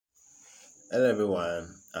Hello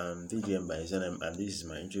everyone, I'm DJ Mbaizan and this is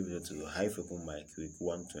my intro video to Hive Open Mic Week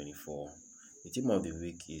 124. The theme of the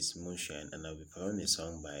week is Moonshine and I'll be performing a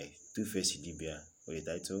song by Two-Face Idibia with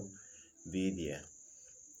the title Be There.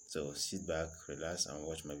 So sit back, relax and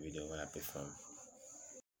watch my video when I perform.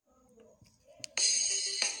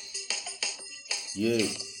 Yeah.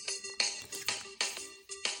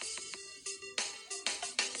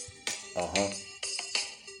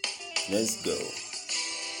 Let's go.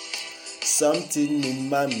 Something in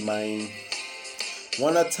my mind,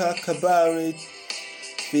 wanna talk about it.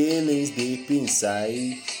 Feelings deep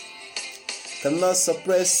inside, cannot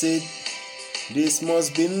suppress it. This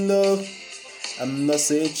must be love. I'm not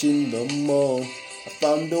searching no more. I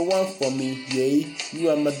found the one for me, yeah. You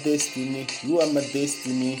are my destiny, you are my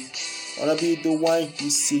destiny. Wanna be the one you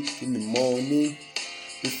seek in the morning,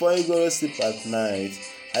 before you go to sleep at night.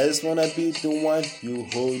 I just wanna be the one you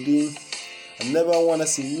holding. I never wanna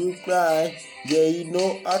see you cry. Yeah, you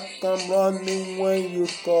know I come running when you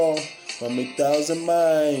call from 1,000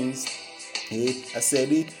 miles. Hey, I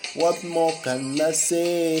said it. What more can I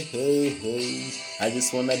say? Hey, hey. I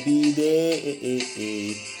just wanna be there. Hey, hey,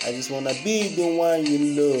 hey. I just wanna be the one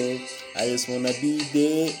you love. I just wanna be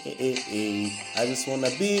there. Hey, hey, hey. I just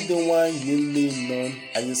wanna be the one you lean on.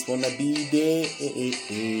 I just wanna be there. Hey, hey,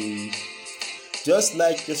 hey. Just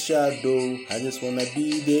like your shadow, I just wanna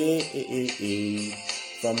be there. Eh, eh, eh.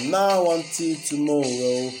 From now until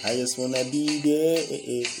tomorrow, I just wanna be there. Eh,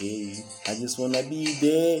 eh, eh. I just wanna be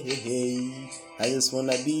there. Eh, eh. I just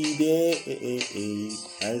wanna be there. Eh, eh, eh.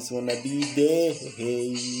 I just wanna be there. Eh,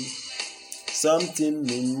 eh. Something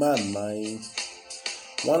in my mind,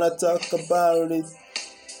 wanna talk about it.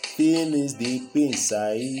 Feelings deep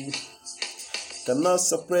inside, cannot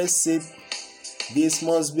suppress it. This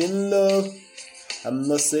must be love. I'm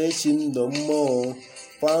not searching no more.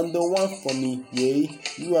 Found the one for me, yeah.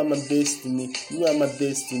 You are my destiny, you are my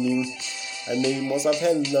destiny. I know you must have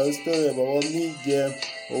heard a love story about me, yeah.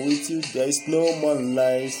 But with you, there is no more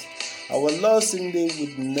lies. I was lost in the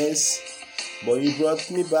witness, but you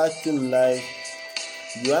brought me back to life.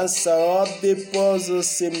 You answer all the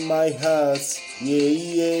puzzles in my heart, yeah,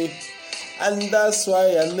 yeah. And that's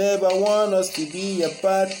why I never want us to be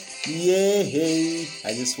apart. Yeah, hey.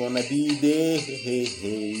 I just wanna be there. Hey,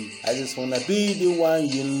 hey. I just wanna be the one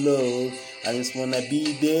you love. I just wanna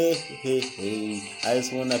be there. Hey, hey. I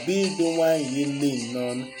just wanna be the one you lean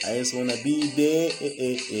on. I just wanna be there. Hey,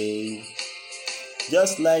 hey, hey.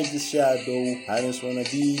 Just like the shadow, I just wanna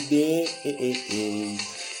be there. Hey, hey, hey.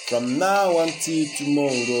 From now until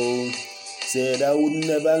tomorrow. Said I would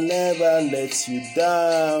never let you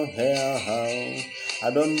down. Hey, I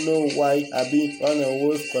don't know why I've been running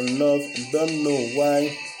away from love. I don't know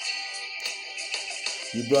why.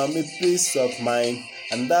 You brought me peace of mind,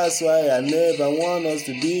 and that's why I never want us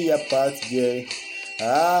to be apart. Yeah.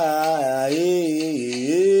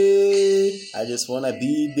 I just wanna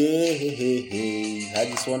be there. I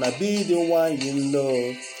just wanna be the one you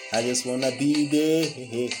love. I just wanna be there.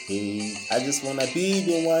 I just wanna be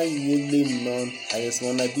the one you lean on. I just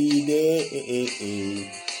wanna be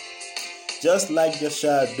there. Just like your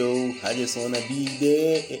shadow, I just wanna be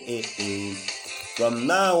there. From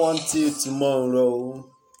now until tomorrow.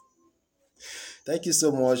 Thank you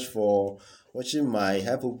so much for watching my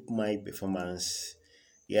Hype Up My performance.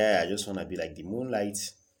 Yeah, I just wanna be like the moonlight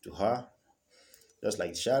to her, just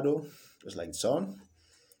like the shadow, just like the sun.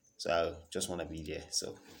 So I just wanna be there.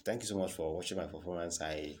 So thank you so much for watching my performance.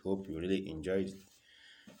 I hope you really enjoyed it.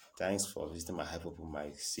 Thanks for visiting my Hype Up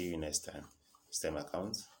My. See you next time. Stay my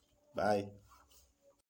account. Bye.